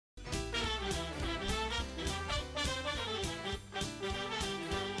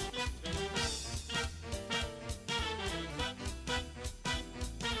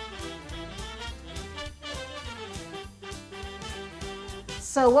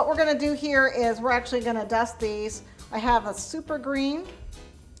So what we're gonna do here is we're actually gonna dust these. I have a super green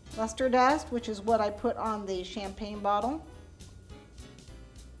luster dust, which is what I put on the champagne bottle.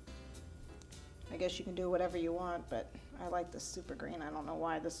 I guess you can do whatever you want, but I like this super green. I don't know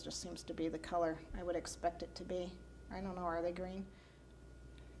why, this just seems to be the color I would expect it to be. I don't know, are they green?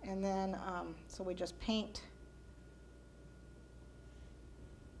 And then, so we just paint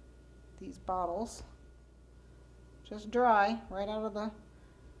these bottles, just dry, right out of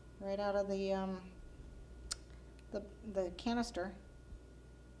the canister.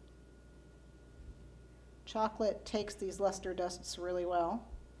 Chocolate takes these luster dusts really well.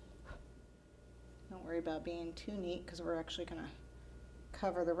 Don't worry about being too neat because we're actually going to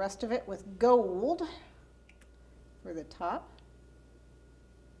cover the rest of it with gold for the top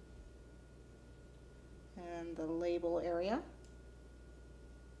and the label area.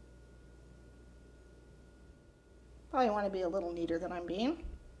 Probably want to be a little neater than I'm being.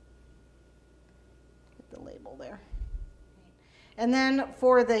 Get the label there. And then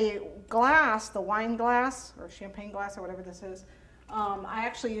for the glass, the wine glass or champagne glass or whatever this is, I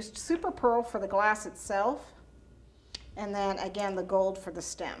actually used super pearl for the glass itself, and then again the gold for the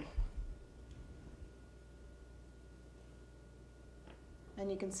stem. And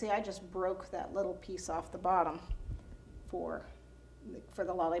you can see I just broke that little piece off the bottom for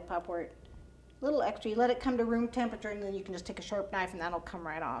the lollipop, where it, little extra. You let it come to room temperature, and then you can just take a sharp knife and that'll come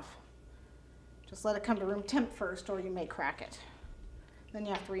right off. Just let it come to room temp first, or you may crack it. Then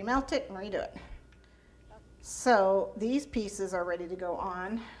you have to remelt it and redo it. So these pieces are ready to go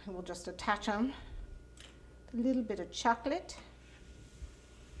on, and we'll just attach them. A little bit of chocolate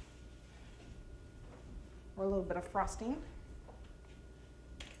or a little bit of frosting.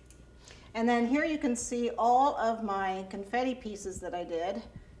 And then here you can see all of my confetti pieces that I did.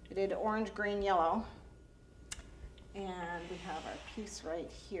 I did orange, green, yellow. And we have our piece right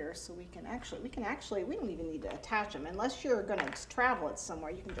here, so we don't even need to attach them. Unless you're going to travel it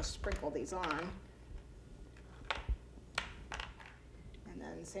somewhere, you can just sprinkle these on. And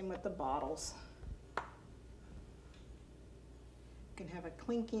then same with the bottles. You can have a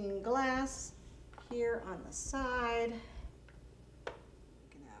clinking glass here on the side. You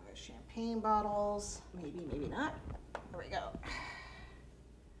can have a champagne bottles, maybe, maybe not. There we go.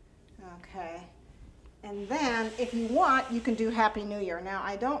 Okay. And then if you want, you can do Happy New Year. Now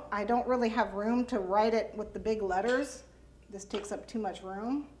I don't really have room to write it with the big letters. This takes up too much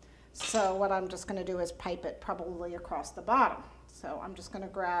room. So what I'm just going to do is pipe it probably across the bottom. So I'm just going to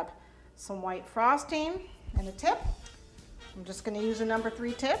grab some white frosting and a tip. I'm just going to use a number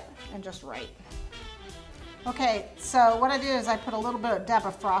 3 tip and just write. Okay, so what I did is I put a little bit of dab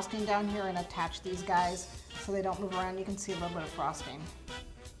of frosting down here and attach these guys so they don't move around. You can see a little bit of frosting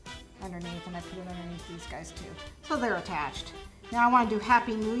underneath, and I put it underneath these guys too. So they're attached. Now I want to do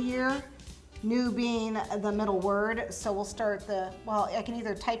Happy New Year, new being the middle word. So we'll start well, I can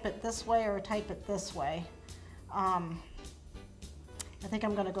either type it this way or type it this way. I think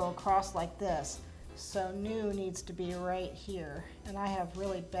I'm going to go across like this. So new needs to be right here. And I have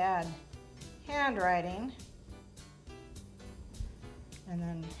really bad handwriting. And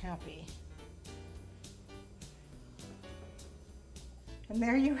then happy. And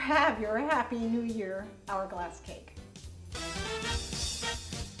there you have your Happy New Year hourglass cake.